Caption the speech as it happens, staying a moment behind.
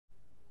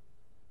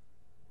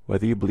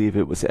Whether you believe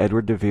it was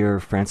Edward de Vere,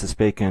 Francis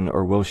Bacon,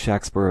 or Will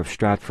Shakespeare of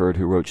Stratford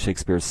who wrote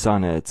Shakespeare's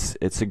sonnets,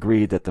 it's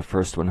agreed that the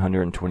first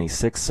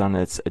 126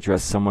 sonnets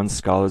address someone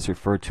scholars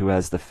refer to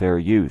as the fair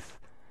youth,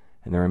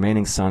 and the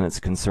remaining sonnets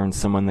concern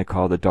someone they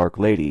call the dark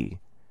lady.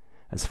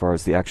 As far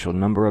as the actual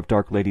number of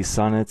dark lady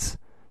sonnets,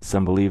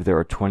 some believe there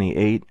are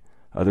 28,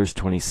 others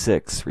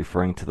 26,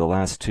 referring to the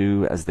last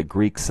two as the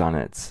Greek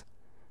sonnets.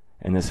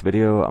 In this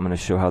video, I'm going to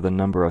show how the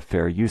number of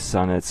fair youth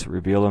sonnets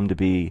reveal them to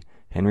be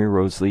Henry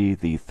Wriothesley,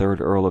 the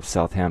 3rd Earl of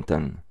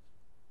Southampton.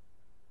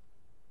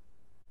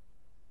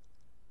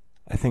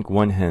 I think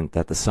one hint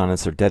that the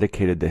sonnets are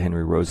dedicated to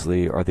Henry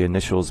Wriothesley are the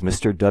initials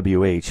Mr.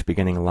 W.H.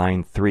 beginning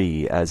line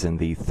 3 as in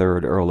the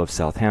 3rd Earl of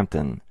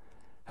Southampton.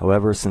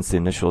 However, since the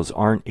initials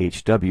aren't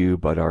H.W.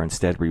 but are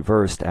instead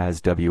reversed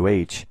as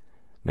W.H.,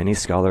 many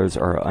scholars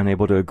are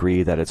unable to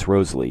agree that it's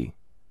Wriothesley.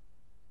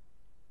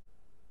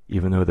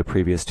 Even though the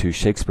previous two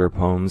Shakespeare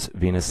poems,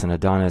 Venus and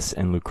Adonis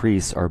and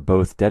Lucrece, are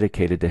both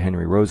dedicated to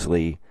Henry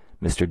Wriothesley,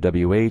 Mr.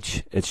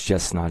 W.H., it's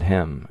just not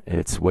him.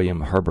 It's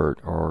William Herbert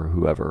or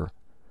whoever.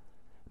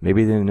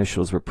 Maybe the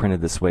initials were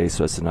printed this way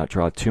so as to not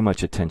draw too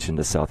much attention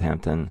to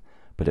Southampton,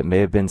 but it may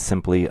have been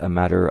simply a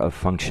matter of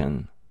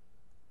function.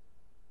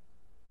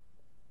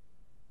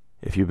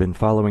 If you've been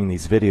following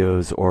these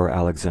videos or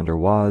Alexander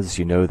Waz,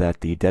 you know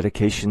that the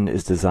dedication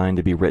is designed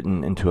to be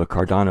written into a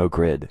Cardano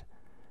grid.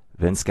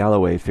 Vince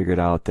Galloway figured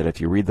out that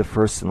if you read the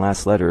first and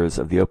last letters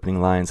of the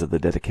opening lines of the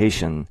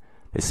dedication,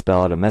 they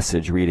spell out a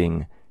message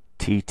reading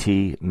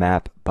TT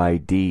map by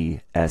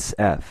D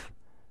SF.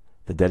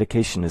 The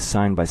dedication is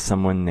signed by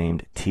someone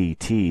named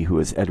TT, who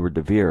is Edward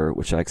de Vere,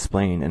 which I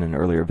explained in an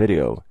earlier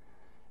video,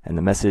 and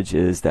the message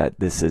is that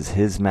this is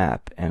his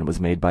map and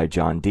was made by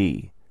John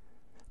D.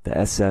 The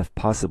SF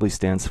possibly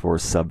stands for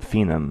sub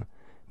finum,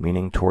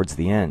 meaning towards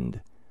the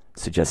end,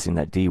 suggesting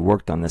that D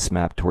worked on this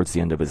map towards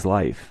the end of his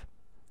life.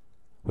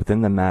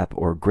 Within the map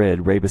or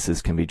grid,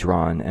 rebuses can be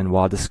drawn, and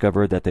Waugh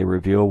discovered that they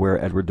reveal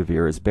where Edward de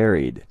Vere is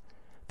buried.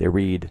 They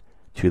read,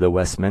 "To the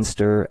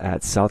Westminster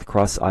at South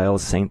Cross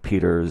Isles, St.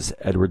 Peter's,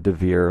 Edward de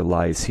Vere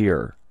lies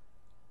here."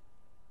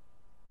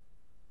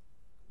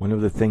 One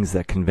of the things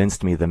that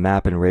convinced me the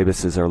map and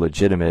rebuses are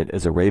legitimate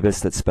is a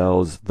rebus that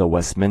spells the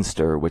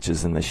Westminster, which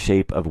is in the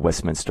shape of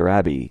Westminster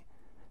Abbey.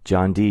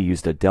 John Dee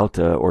used a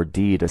delta or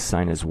D to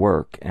sign his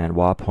work, and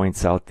Waugh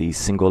points out the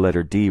single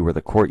letter D where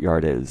the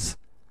courtyard is.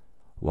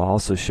 Waugh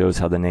also shows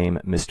how the name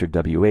Mr.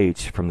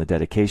 W.H. from the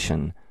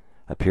dedication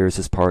appears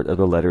as part of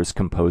the letters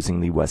composing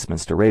the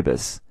Westminster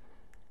rebus.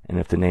 And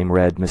if the name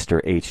read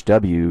Mr.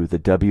 H.W., the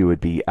W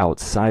would be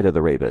outside of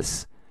the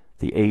rebus,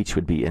 the H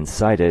would be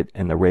inside it,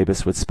 and the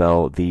rebus would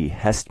spell the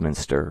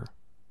Hestminster.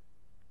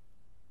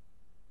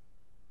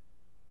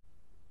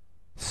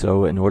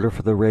 So, in order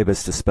for the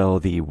rebus to spell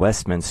the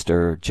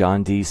Westminster,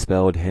 John Dee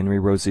spelled Henry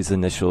Wriothesley's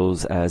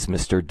initials as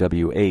Mr.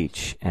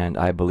 W.H., and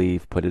I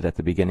believe put it at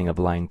the beginning of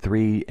line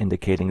 3,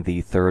 indicating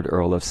the 3rd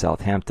Earl of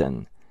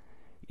Southampton.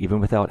 Even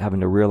without having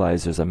to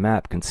realize there's a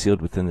map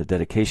concealed within the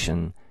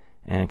dedication,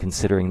 and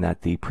considering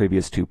that the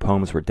previous two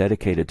poems were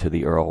dedicated to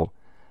the Earl,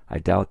 I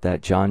doubt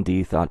that John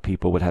Dee thought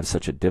people would have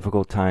such a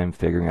difficult time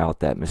figuring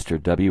out that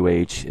Mr.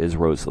 W.H. is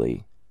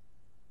Wriothesley.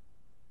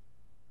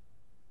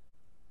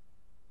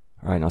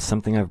 Alright, now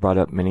something I've brought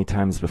up many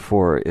times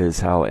before is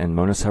how in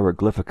Monas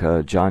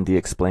Hieroglyphica, John Dee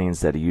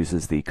explains that he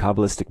uses the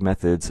Kabbalistic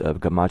methods of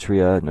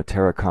Gematria,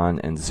 Notarikon,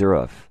 and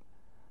Ziruf.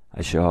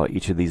 I show how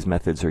each of these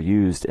methods are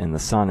used in the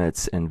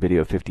sonnets in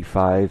video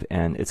 55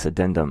 and its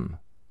addendum.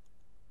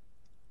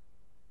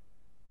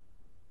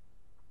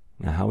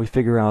 Now how we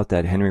figure out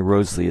that Henry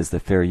Wriothesley is the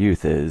fair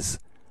youth is,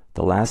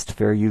 the last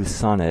fair youth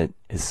sonnet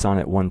is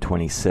Sonnet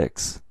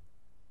 126.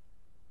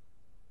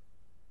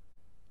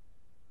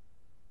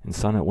 In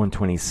Sonnet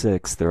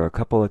 126, there are a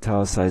couple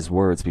italicized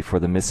words before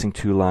the missing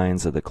two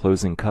lines of the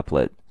closing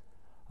couplet.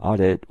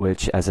 Audit,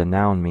 which as a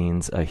noun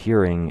means a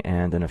hearing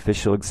and an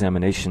official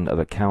examination of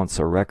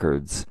accounts or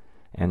records,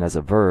 and as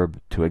a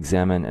verb, to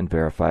examine and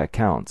verify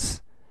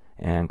accounts,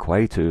 and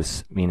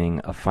quietus,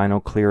 meaning a final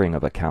clearing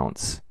of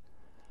accounts.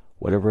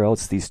 Whatever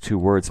else these two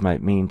words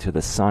might mean to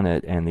the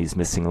sonnet and these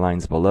missing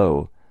lines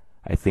below,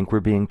 I think we're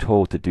being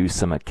told to do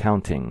some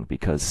accounting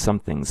because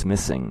something's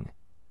missing.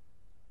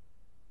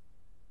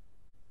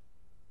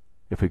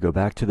 If we go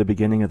back to the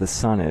beginning of the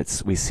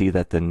sonnets, we see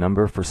that the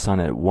number for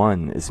Sonnet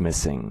 1 is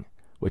missing,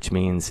 which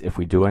means if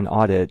we do an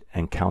audit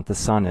and count the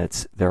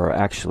sonnets, there are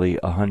actually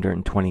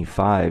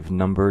 125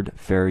 numbered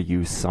fair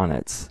use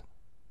sonnets.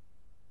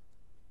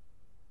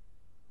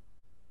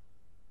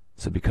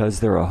 So because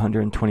there are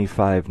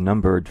 125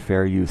 numbered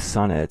fair use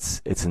sonnets,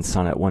 it's in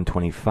Sonnet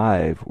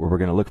 125 where we're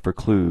going to look for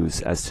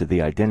clues as to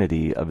the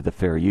identity of the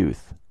fair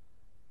youth.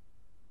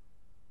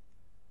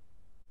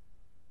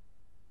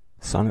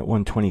 Sonnet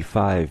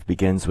 125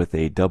 begins with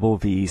a double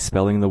V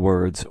spelling the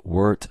words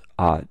wert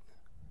ot.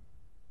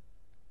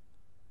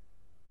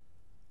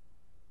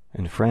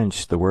 In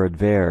French, the word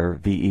vert,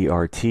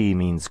 V-E-R-T,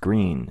 means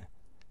green.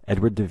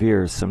 Edward de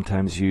Vere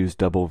sometimes used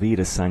double V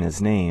to sign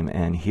his name,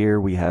 and here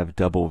we have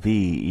double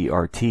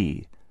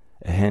V-E-R-T,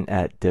 a hint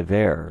at de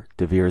Vere,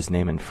 de Vere's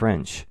name in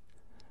French.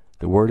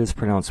 The word is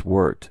pronounced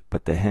wort,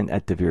 but the hint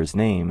at de Vere's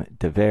name,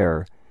 de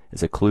Vere,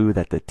 is a clue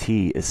that the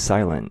T is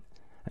silent,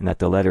 and that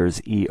the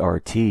letters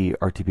ERT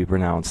are to be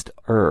pronounced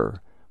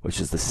which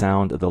is the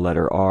sound of the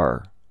letter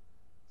R.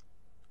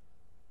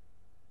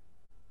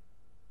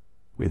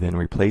 We then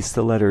replace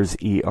the letters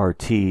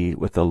ERT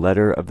with the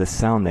letter of the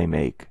sound they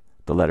make,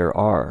 the letter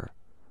R.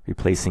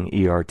 Replacing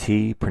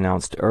ERT,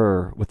 pronounced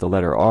with the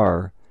letter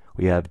R,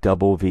 we have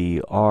double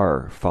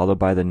VR followed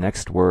by the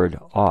next word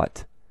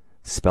ought,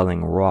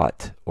 spelling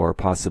rot or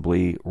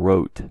possibly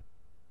wrote.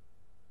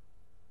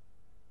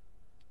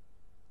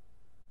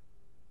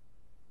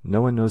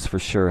 No one knows for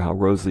sure how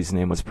Wriothesley's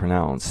name was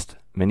pronounced.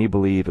 Many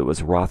believe it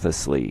was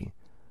Wriothesley.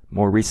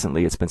 More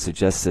recently, it's been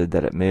suggested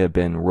that it may have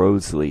been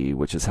Wriothesley,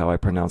 which is how I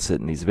pronounce it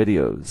in these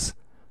videos.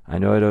 I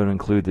know I don't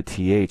include the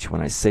TH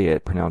when I say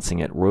it, pronouncing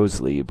it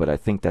Wriothesley, but I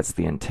think that's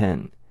the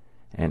intent,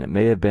 and it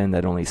may have been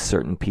that only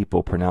certain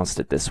people pronounced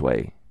it this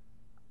way.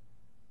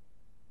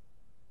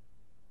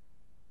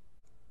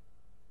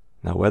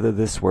 Now, whether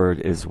this word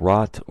is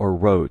rot or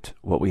wrote,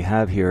 what we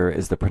have here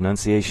is the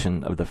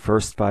pronunciation of the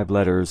first 5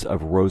 letters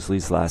of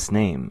Wriothesley's last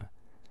name.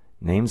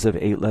 Names of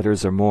 8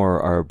 letters or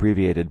more are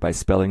abbreviated by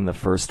spelling the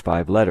first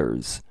 5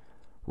 letters.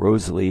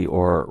 Wriothesley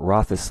or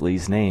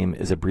Wriothesley's name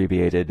is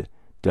abbreviated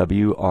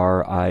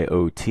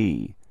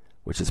WRIOT,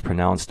 which is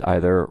pronounced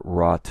either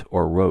rot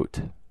or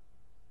wrote.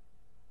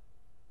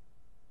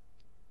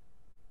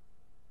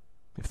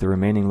 If the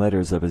remaining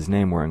letters of his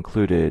name were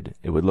included,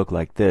 it would look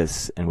like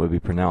this and would be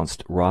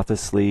pronounced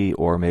Wriothesley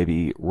or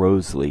maybe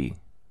Wriothesley.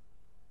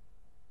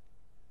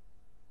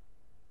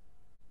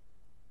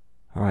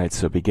 Alright,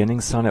 so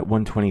beginning Sonnet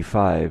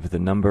 125, the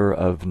number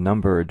of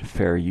numbered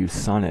fair use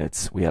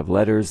sonnets, we have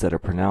letters that are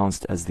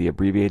pronounced as the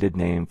abbreviated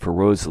name for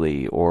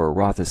Wriothesley or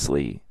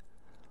Wriothesley.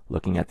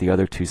 Looking at the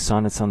other 2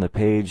 sonnets on the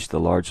page, the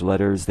large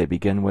letters they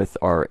begin with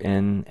are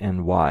N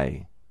and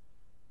Y.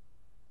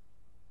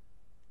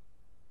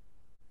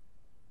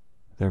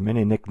 There are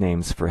many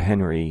nicknames for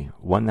Henry.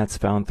 One that's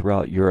found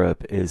throughout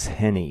Europe is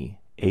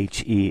Henny,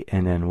 Henny.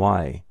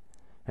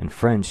 In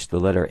French, the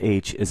letter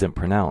H isn't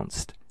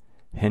pronounced.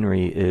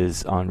 Henry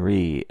is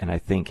Henri, and I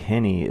think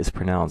Henny is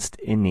pronounced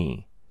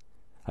Inni.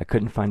 I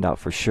couldn't find out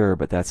for sure,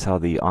 but that's how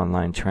the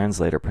online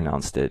translator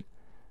pronounced it.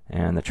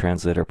 And the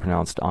translator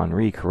pronounced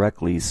Henri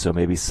correctly, so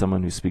maybe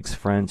someone who speaks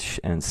French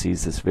and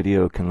sees this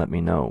video can let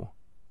me know.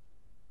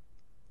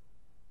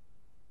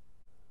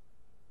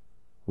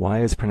 Y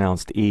is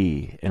pronounced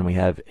E, and we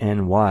have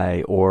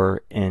NY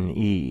or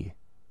NE,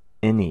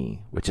 Inni,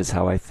 which is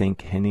how I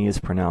think Henny is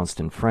pronounced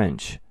in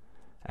French.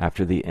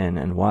 After the N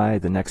and Y,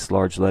 the next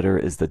large letter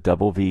is the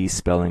double V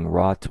spelling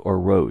rot or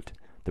wrote,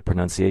 the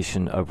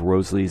pronunciation of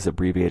Wriothesley's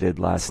abbreviated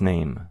last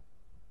name.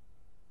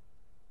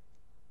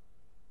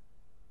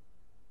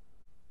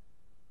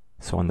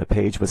 So on the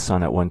page with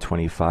Sonnet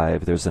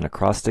 125, there's an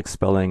acrostic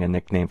spelling a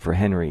nickname for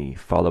Henry,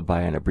 followed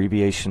by an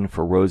abbreviation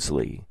for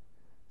Wriothesley.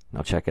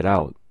 Now check it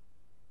out.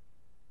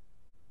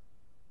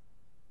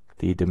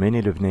 The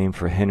diminutive name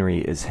for Henry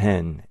is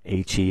Hen,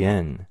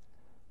 H-E-N.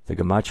 The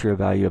gematria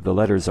value of the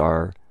letters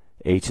are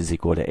H is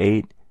equal to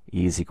 8,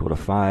 E is equal to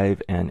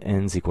 5, and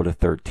N is equal to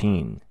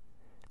 13.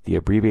 The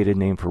abbreviated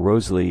name for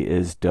Wriothesley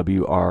is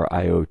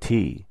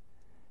W-R-I-O-T.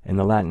 In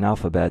the Latin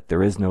alphabet,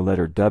 there is no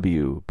letter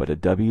W, but a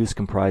W is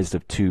comprised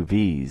of 2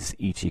 V's,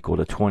 each equal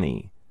to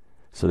 20.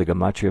 So the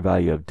gematria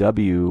value of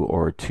W,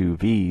 or 2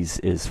 V's,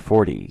 is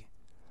 40.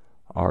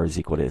 R is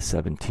equal to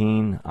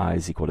 17, I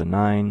is equal to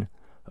 9,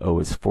 O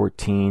is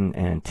 14,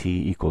 and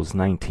T equals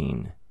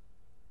 19.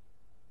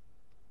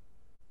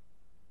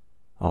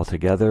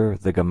 Altogether,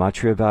 the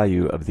gematria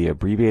value of the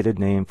abbreviated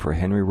name for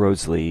Henry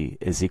Wriothesley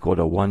is equal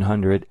to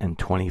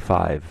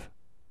 125.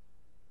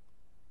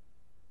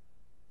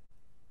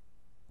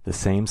 The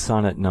same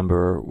sonnet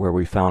number where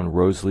we found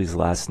Wriothesley's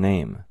last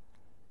name.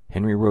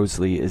 Henry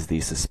Wriothesley is the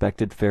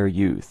suspected fair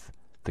youth.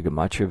 The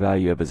gematria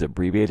value of his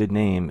abbreviated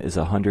name is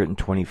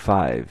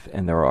 125,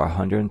 and there are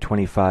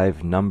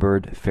 125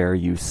 numbered fair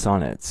use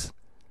sonnets.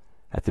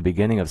 At the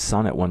beginning of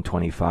Sonnet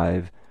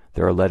 125,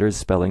 there are letters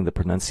spelling the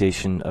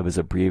pronunciation of his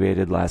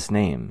abbreviated last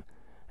name,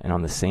 and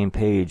on the same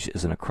page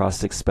is an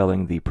acrostic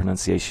spelling the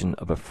pronunciation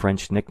of a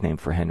French nickname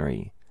for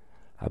Henry.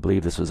 I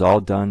believe this was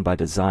all done by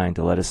design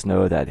to let us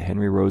know that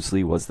Henry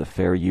Wriothesley was the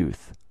fair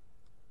youth.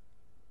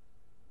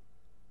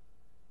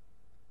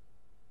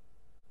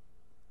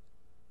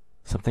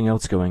 Something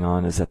else going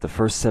on is that the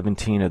first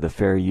 17 of the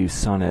fair use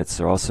sonnets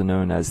are also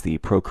known as the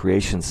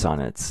procreation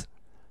sonnets.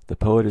 The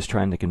poet is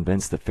trying to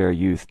convince the fair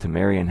youth to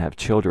marry and have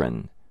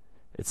children.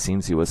 It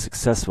seems he was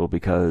successful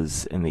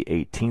because in the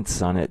 18th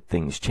sonnet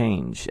things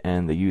change,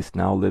 and the youth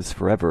now lives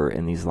forever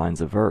in these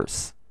lines of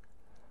verse.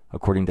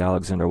 According to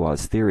Alexander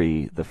Waugh's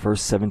theory, the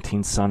first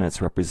 17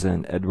 sonnets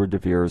represent Edward de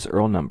Vere's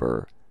Earl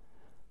number.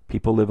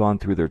 People live on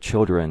through their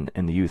children,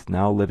 and the youth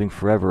now living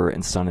forever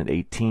in Sonnet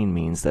 18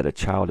 means that a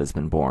child has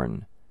been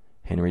born.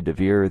 Henry de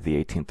Vere,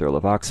 the 18th Earl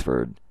of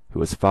Oxford, who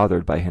was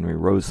fathered by Henry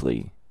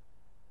Wriothesley.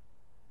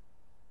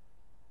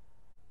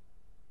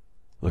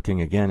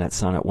 Looking again at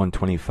Sonnet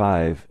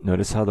 125,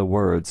 notice how the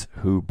words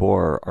 "who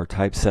bore" are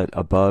typeset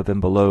above and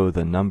below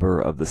the number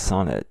of the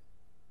sonnet.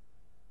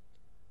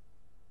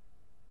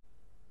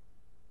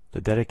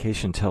 The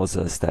dedication tells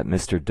us that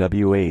Mr.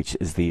 W.H.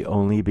 is the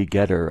only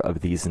begetter of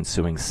these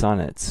ensuing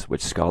sonnets,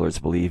 which scholars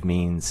believe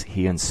means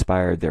he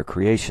inspired their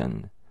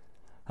creation.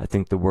 I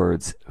think the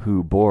words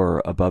 "who bore"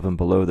 above and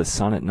below the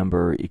sonnet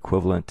number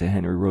equivalent to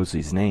Henry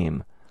Wriothesley's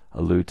name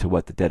allude to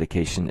what the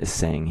dedication is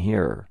saying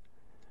here.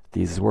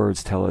 These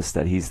words tell us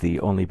that he's the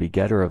only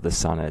begetter of the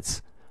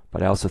sonnets,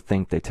 but I also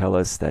think they tell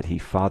us that he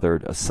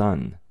fathered a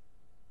son.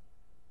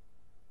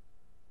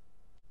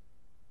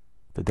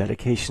 The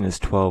dedication is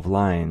 12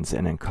 lines,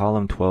 and in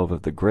column 12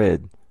 of the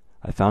grid,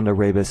 I found a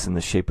rebus in the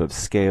shape of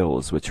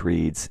scales, which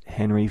reads,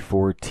 Henry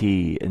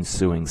 4T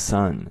ensuing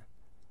son.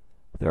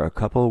 There are a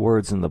couple of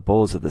words in the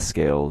bowls of the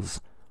scales,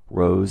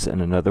 rose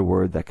and another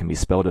word that can be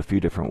spelled a few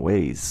different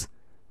ways.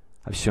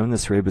 I've shown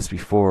this rebus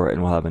before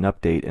and will have an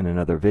update in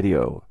another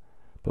video,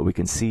 but we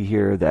can see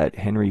here that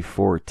Henry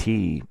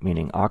 4T,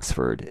 meaning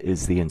Oxford,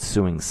 is the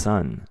ensuing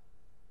son.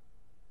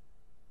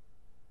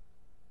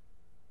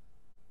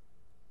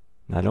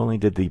 Not only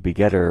did the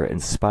begetter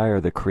inspire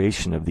the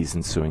creation of these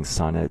ensuing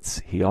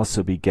sonnets, he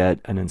also beget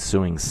an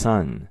ensuing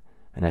son,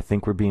 and I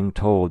think we're being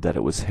told that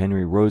it was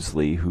Henry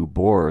Wriothesley who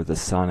bore the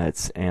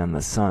sonnets and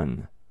the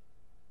son.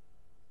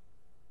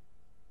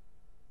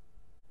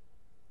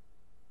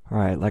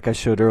 Alright, like I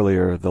showed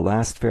earlier, the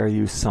last fair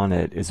use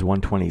sonnet is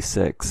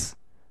 126.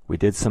 We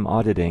did some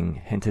auditing,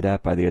 hinted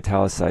at by the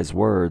italicized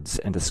words,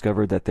 and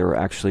discovered that there are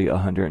actually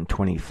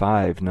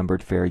 125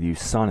 numbered fair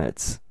use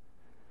sonnets.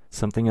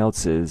 Something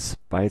else is,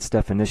 by its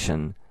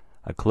definition,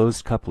 a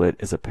closed couplet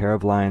is a pair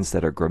of lines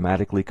that are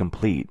grammatically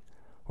complete,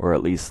 or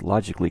at least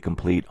logically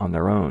complete on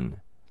their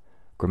own.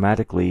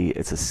 Grammatically,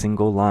 it's a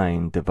single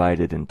line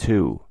divided in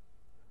two.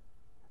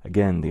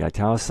 Again, the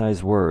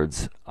italicized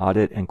words,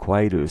 audit and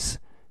quietus,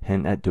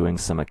 hint at doing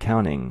some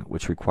accounting,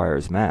 which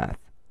requires math.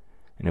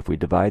 And if we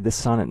divide the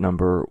sonnet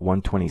number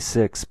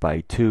 126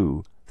 by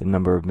 2, the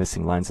number of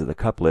missing lines of the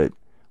couplet,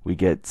 we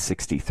get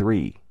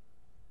 63.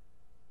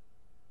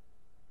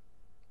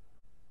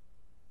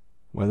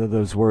 Whether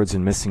those words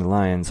and missing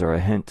lines are a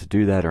hint to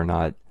do that or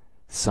not,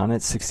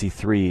 Sonnet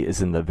 63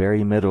 is in the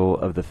very middle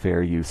of the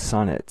fair use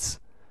sonnets.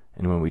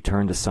 And when we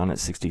turn to Sonnet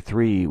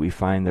 63, we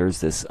find there's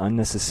this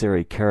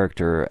unnecessary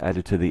character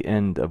added to the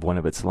end of one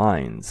of its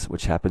lines,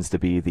 which happens to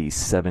be the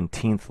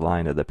 17th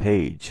line of the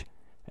page,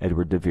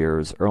 Edward de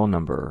Vere's Earl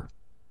number.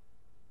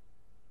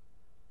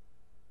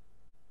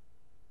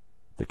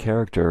 The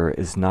character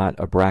is not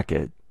a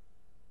bracket.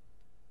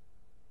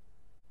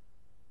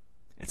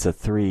 It's a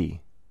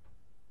 3.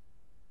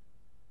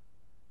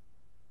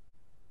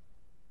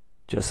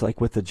 Just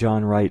like with the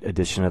John Wright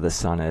edition of the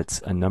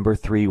sonnets, a number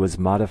 3 was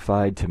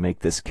modified to make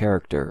this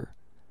character.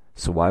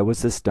 So why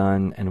was this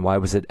done, and why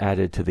was it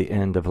added to the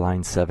end of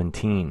line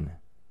 17?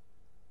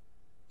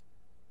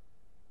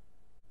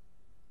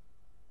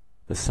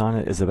 The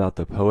sonnet is about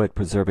the poet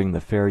preserving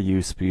the fair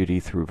use beauty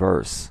through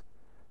verse.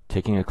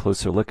 Taking a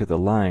closer look at the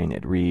line,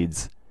 it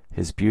reads,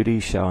 His beauty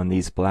shall in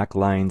these black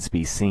lines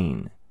be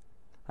seen.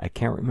 I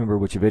can't remember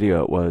which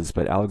video it was,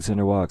 but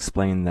Alexander Waugh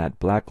explained that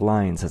black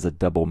lines has a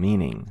double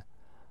meaning.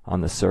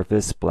 On the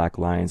surface, black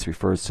lines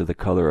refers to the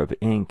color of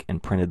ink in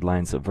printed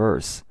lines of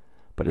verse,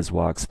 but as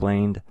Waugh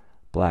explained,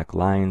 black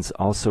lines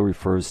also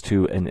refers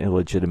to an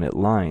illegitimate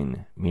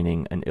line,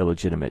 meaning an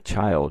illegitimate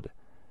child,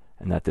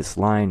 and that this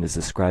line is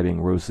describing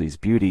Wriothesley's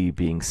beauty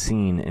being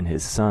seen in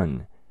his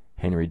son,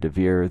 Henry de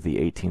Vere, the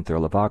 18th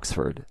Earl of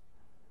Oxford.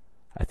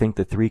 I think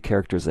the 3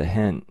 characters a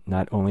hint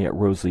not only at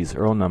Wriothesley's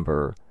Earl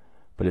number,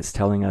 but it's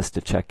telling us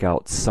to check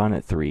out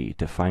Sonnet 3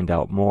 to find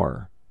out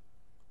more.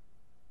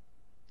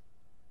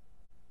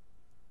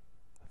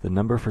 The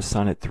number for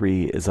Sonnet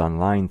 3 is on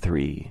line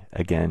 3,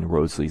 again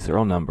Wriothesley's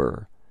Earl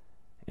number,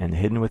 and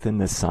hidden within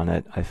this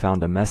sonnet I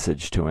found a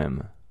message to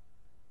him.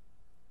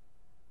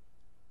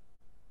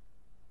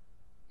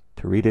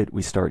 To read it,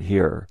 we start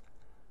here.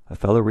 A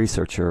fellow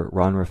researcher,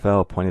 Ron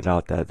Raphael, pointed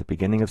out that at the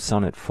beginning of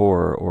Sonnet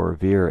 4, or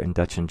Veer in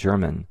Dutch and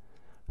German,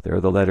 there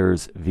are the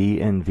letters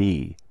V and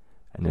V,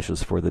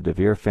 initials for the de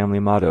Vere family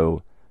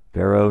motto,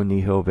 Vero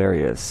nihil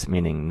verius,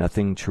 meaning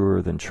nothing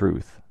truer than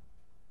truth.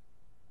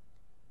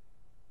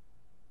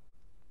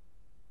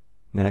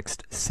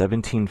 Next,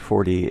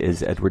 1740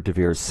 is Edward de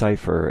Vere's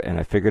cipher, and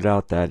I figured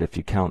out that if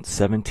you count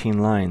 17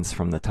 lines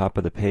from the top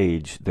of the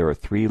page, there are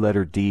 3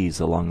 letter Ds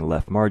along the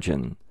left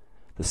margin.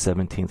 The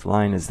 17th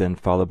line is then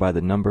followed by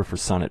the number for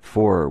Sonnet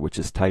 4, which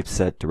is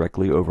typeset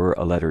directly over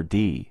a letter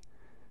D.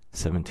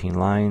 17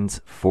 lines,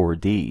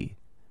 4D.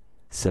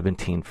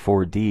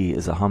 174D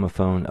is a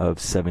homophone of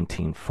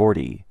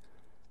 1740.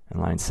 And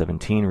line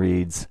 17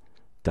 reads,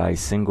 Die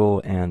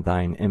single, and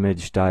thine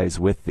image dies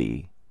with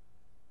thee.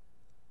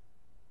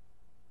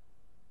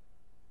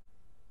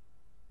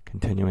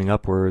 Continuing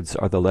upwards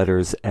are the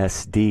letters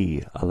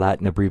SD, a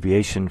Latin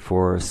abbreviation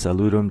for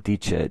Salutum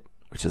Dicet,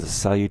 which is a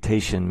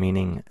salutation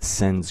meaning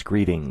sends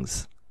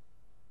greetings.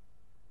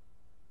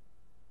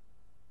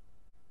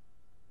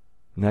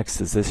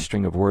 Next is this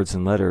string of words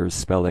and letters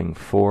spelling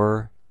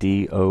for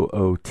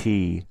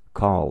D-O-O-T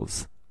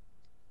calls.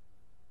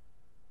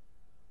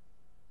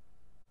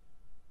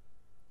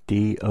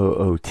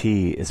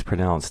 D-O-O-T is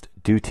pronounced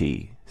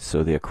duty,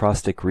 so the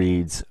acrostic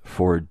reads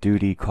for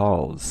duty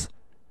calls.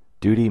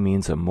 Duty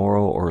means a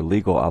moral or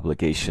legal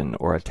obligation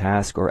or a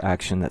task or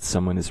action that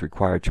someone is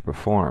required to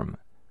perform.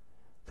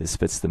 This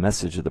fits the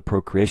message of the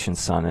procreation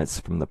sonnets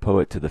from the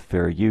poet to the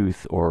fair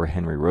youth, or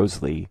Henry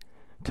Wriothesley,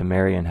 to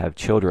marry and have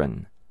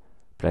children,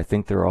 but I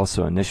think there are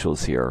also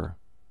initials here.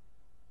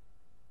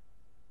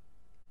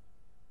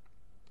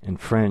 In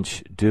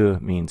French, deux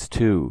means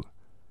two.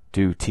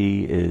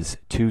 Duty is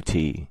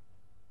 2T.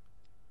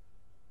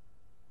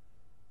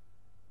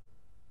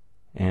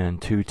 And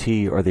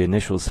 2T are the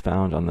initials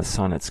found on the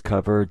sonnet's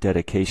cover,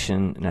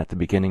 dedication, and at the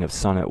beginning of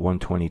Sonnet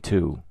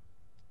 122.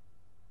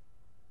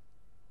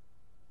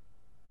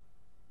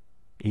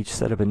 Each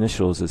set of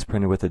initials is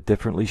printed with a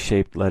differently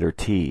shaped letter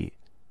T.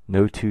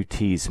 No two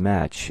T's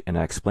match, and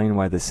I explain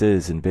why this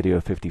is in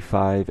video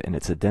 55 and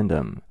its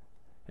addendum.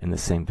 In the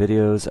same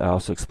videos, I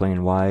also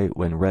explain why,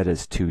 when read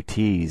as two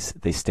T's,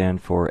 they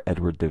stand for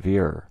Edward de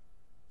Vere.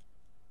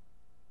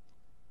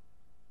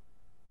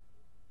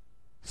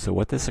 So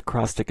what this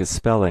acrostic is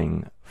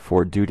spelling,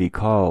 for duty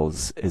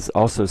calls, is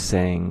also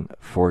saying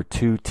for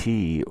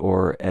 2T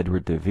or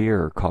Edward de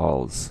Vere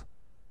calls.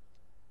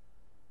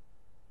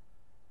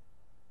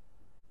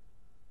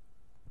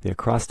 The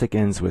acrostic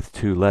ends with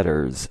two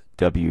letters,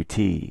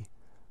 WT.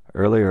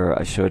 Earlier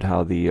I showed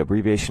how the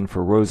abbreviation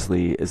for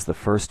Wriothesley is the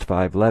first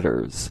 5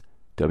 letters,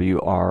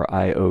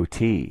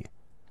 WRIOT.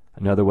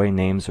 Another way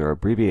names are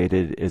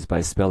abbreviated is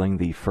by spelling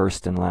the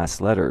first and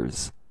last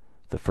letters.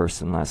 The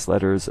first and last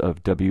letters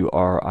of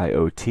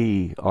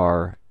WRIOT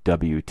are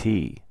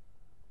WT.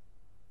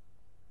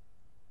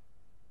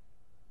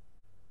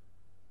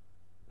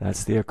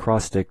 That's the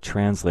acrostic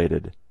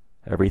translated.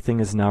 Everything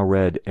is now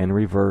read in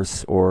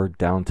reverse or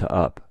down to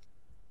up.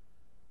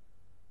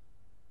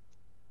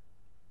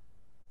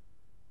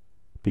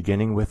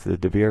 Beginning with the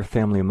de Vere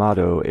family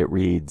motto, it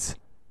reads,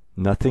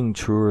 "Nothing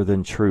truer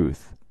than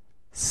truth.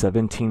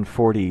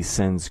 1740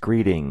 sends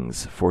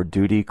greetings, for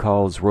duty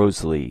calls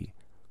Wriothesley,"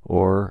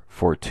 or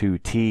for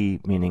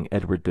 2T, meaning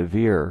Edward de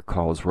Vere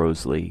calls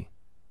Wriothesley.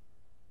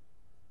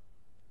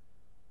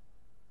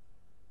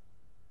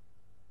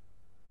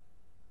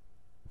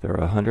 There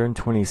are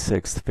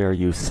 126 fair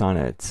use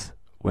sonnets.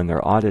 When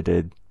they're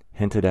audited,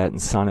 hinted at in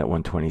Sonnet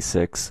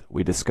 126,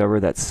 we discover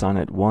that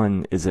Sonnet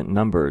 1 isn't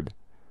numbered,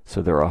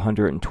 so there are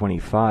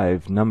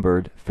 125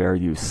 numbered fair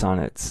use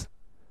sonnets.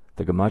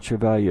 The gematria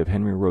value of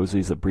Henry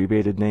Wriothesley's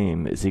abbreviated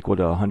name is equal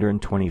to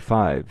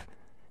 125,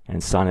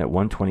 and Sonnet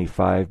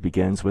 125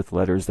 begins with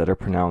letters that are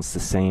pronounced the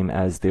same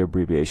as the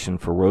abbreviation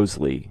for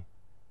Wriothesley.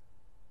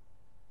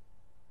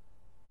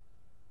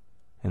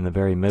 In the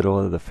very middle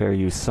of the fair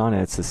use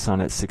sonnets is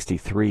Sonnet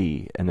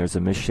 63, and there's a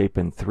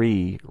misshapen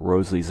 3,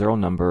 Wriothesley's Earl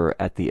number,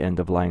 at the end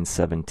of line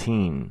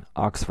 17,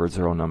 Oxford's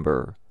Earl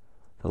number.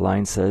 The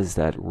line says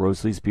that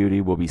Wriothesley's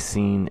beauty will be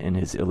seen in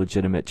his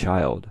illegitimate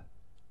child.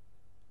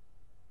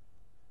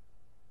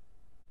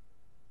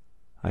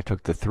 I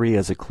took the 3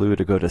 as a clue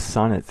to go to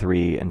Sonnet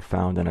 3 and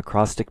found an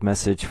acrostic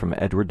message from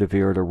Edward de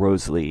Vere to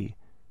Wriothesley,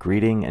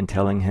 greeting and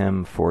telling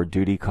him for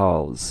duty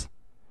calls.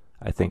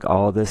 I think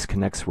all of this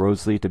connects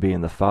Wriothesley to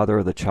being the father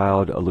of the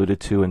child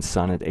alluded to in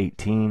Sonnet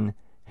 18,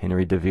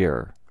 Henry de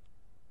Vere.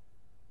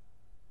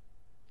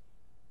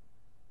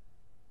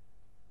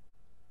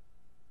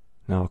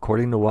 Now,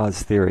 according to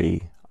Wa's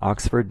theory,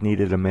 Oxford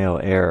needed a male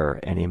heir,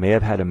 and he may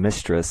have had a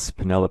mistress,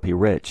 Penelope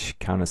Rich,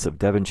 Countess of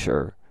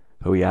Devonshire,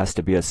 who he asked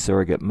to be a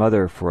surrogate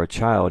mother for a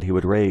child he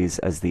would raise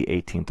as the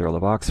 18th Earl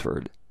of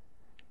Oxford.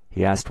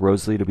 He asked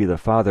Wriothesley to be the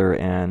father,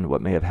 and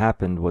what may have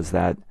happened was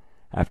that,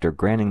 after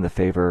granting the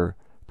favor,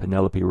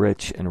 Penelope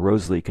Rich and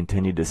Wriothesley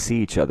continued to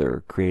see each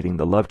other, creating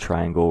the love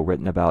triangle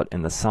written about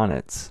in the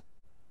sonnets.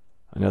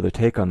 Another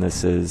take on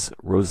this is,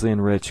 Wriothesley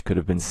and Rich could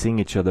have been seeing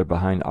each other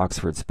behind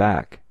Oxford's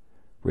back.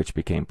 Rich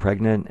became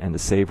pregnant, and to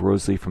save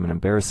Wriothesley from an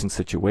embarrassing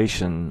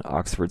situation,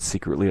 Oxford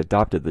secretly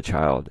adopted the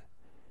child.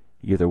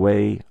 Either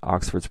way,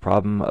 Oxford's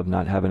problem of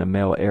not having a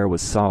male heir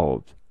was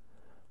solved.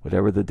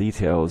 Whatever the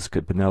details,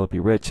 could Penelope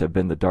Rich have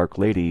been the Dark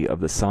Lady of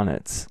the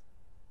sonnets?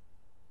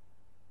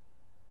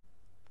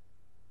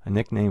 A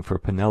nickname for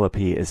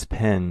Penelope is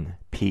Pen,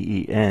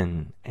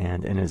 P-E-N,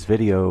 and in his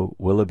video,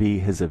 Willoughby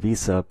His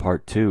Avisa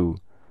Part 2,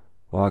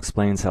 Waugh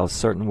explains how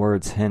certain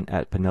words hint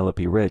at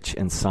Penelope Rich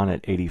in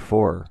Sonnet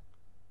 84.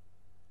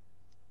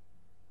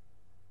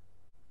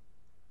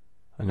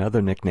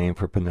 Another nickname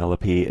for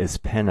Penelope is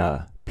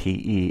Penna,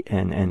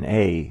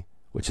 P-E-N-N-A,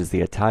 which is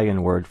the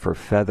Italian word for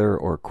feather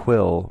or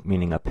quill,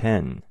 meaning a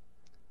pen.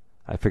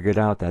 I figured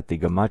out that the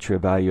gematria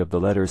value of the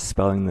letters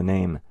spelling the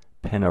name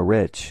Penna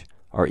Rich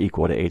are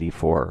equal to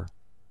 84.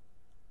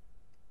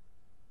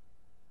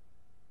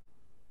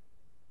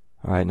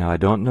 Alright, now I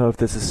don't know if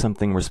this is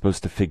something we're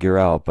supposed to figure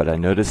out, but I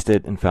noticed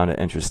it and found it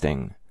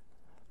interesting.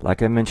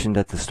 Like I mentioned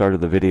at the start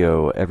of the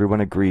video, everyone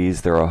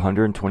agrees there are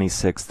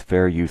 126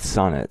 fair youth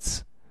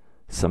sonnets.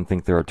 Some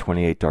think there are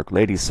 28 Dark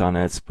Lady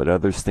sonnets, but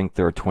others think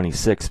there are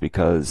 26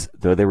 because,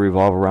 though they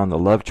revolve around the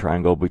love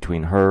triangle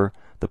between her,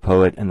 the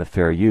poet, and the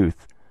fair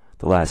youth,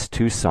 the last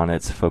two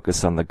sonnets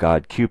focus on the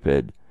god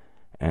Cupid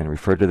and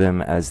refer to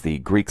them as the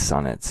Greek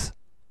sonnets.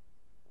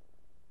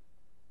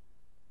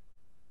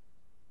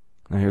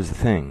 Now here's the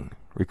thing.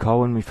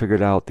 Recall when we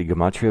figured out the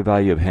gematria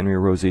value of Henry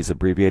Roseley's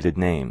abbreviated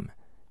name,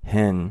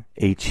 Hen,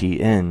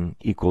 H-E-N,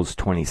 equals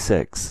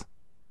 26.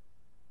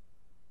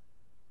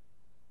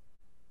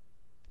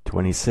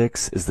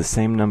 26 is the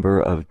same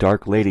number of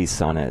Dark Lady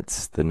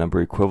sonnets, the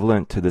number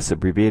equivalent to this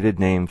abbreviated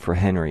name for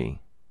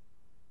Henry.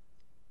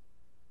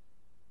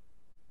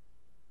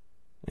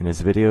 In his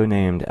video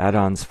named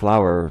Adon's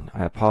Flower,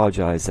 I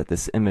apologize that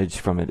this image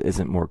from it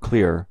isn't more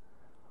clear.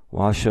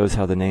 Waugh shows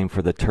how the name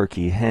for the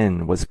turkey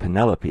hen was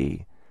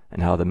Penelope,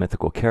 and how the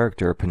mythical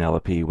character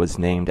Penelope was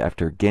named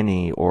after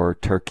guinea or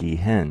turkey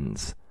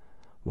hens.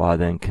 Waugh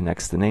then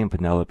connects the name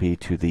Penelope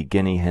to the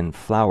guinea hen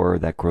flower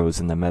that grows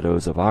in the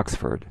meadows of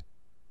Oxford.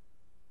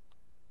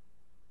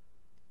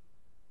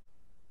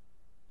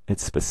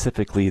 It's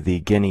specifically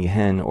the guinea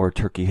hen or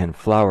turkey hen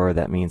flower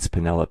that means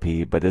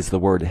Penelope, but is the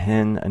word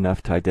hen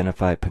enough to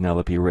identify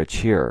Penelope Rich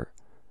here?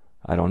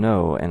 I don't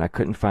know, and I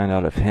couldn't find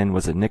out if hen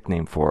was a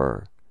nickname for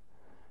her.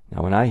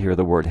 Now when I hear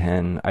the word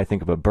hen, I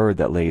think of a bird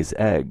that lays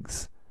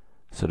eggs.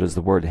 So does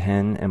the word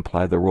hen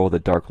imply the role the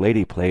Dark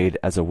Lady played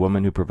as a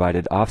woman who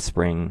provided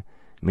offspring,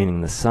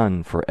 meaning the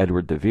son for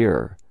Edward de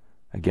Vere?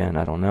 Again,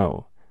 I don't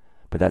know.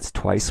 But that's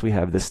twice we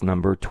have this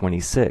number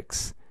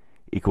 26,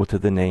 equal to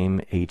the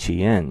name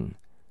Hen.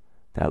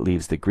 That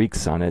leaves the Greek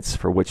sonnets,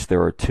 for which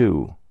there are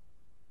two.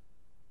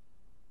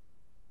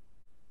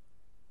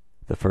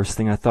 The first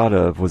thing I thought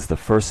of was the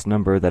first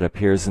number that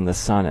appears in the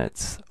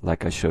sonnets.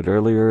 Like I showed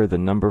earlier, the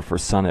number for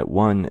sonnet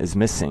 1 is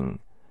missing.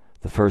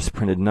 The first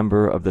printed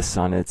number of the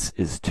sonnets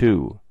is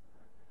 2.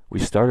 We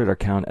started our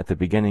count at the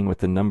beginning with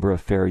the number of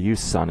fair youth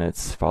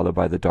sonnets, followed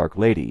by the Dark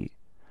Lady.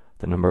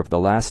 The number of the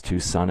last two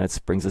sonnets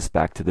brings us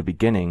back to the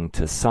beginning,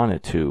 to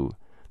sonnet 2,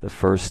 the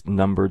first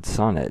numbered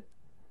sonnet.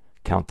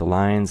 Count the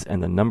lines,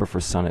 and the number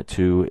for sonnet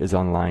 2 is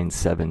on line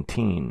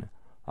 17,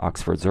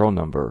 Oxford's Earl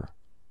number.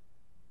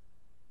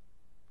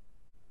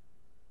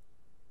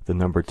 The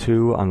number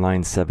 2 on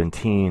line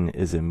 17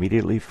 is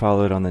immediately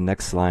followed on the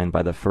next line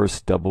by the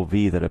first double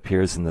V that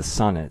appears in the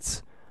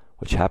sonnets,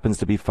 which happens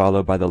to be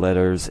followed by the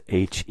letters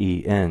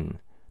H-E-N,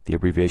 the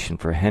abbreviation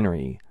for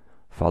Henry,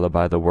 followed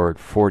by the word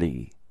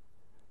 40.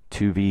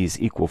 2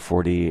 V's equal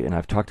 40, and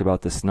I've talked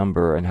about this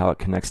number and how it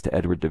connects to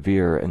Edward de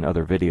Vere in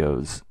other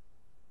videos.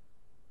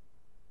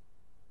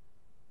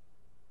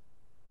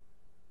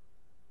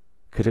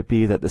 Could it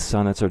be that the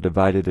sonnets are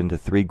divided into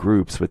 3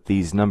 groups with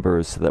these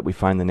numbers so that we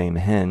find the name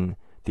Hen,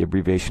 the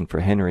abbreviation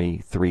for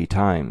Henry, 3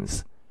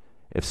 times?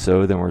 If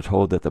so, then we're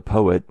told that the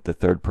poet, the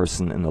third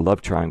person in the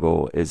love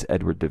triangle, is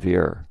Edward de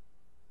Vere.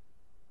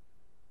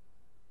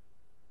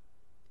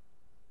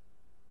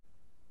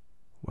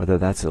 Whether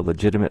that's a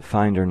legitimate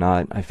find or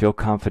not, I feel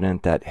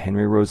confident that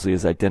Henry Roseley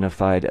is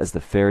identified as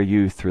the fair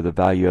youth through the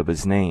value of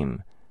his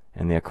name,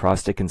 and the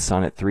acrostic in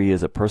Sonnet 3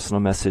 is a personal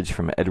message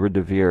from Edward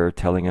de Vere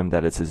telling him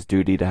that it's his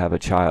duty to have a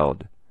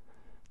child.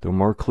 There are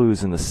more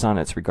clues in the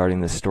sonnets regarding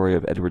the story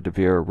of Edward de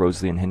Vere,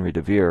 Roseley, and Henry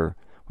de Vere,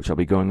 which I'll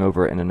be going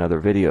over in another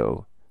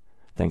video.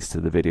 Thanks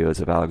to the videos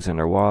of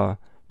Alexander Waugh,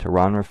 to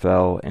Ron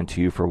Raphael, and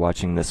to you for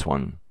watching this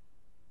one.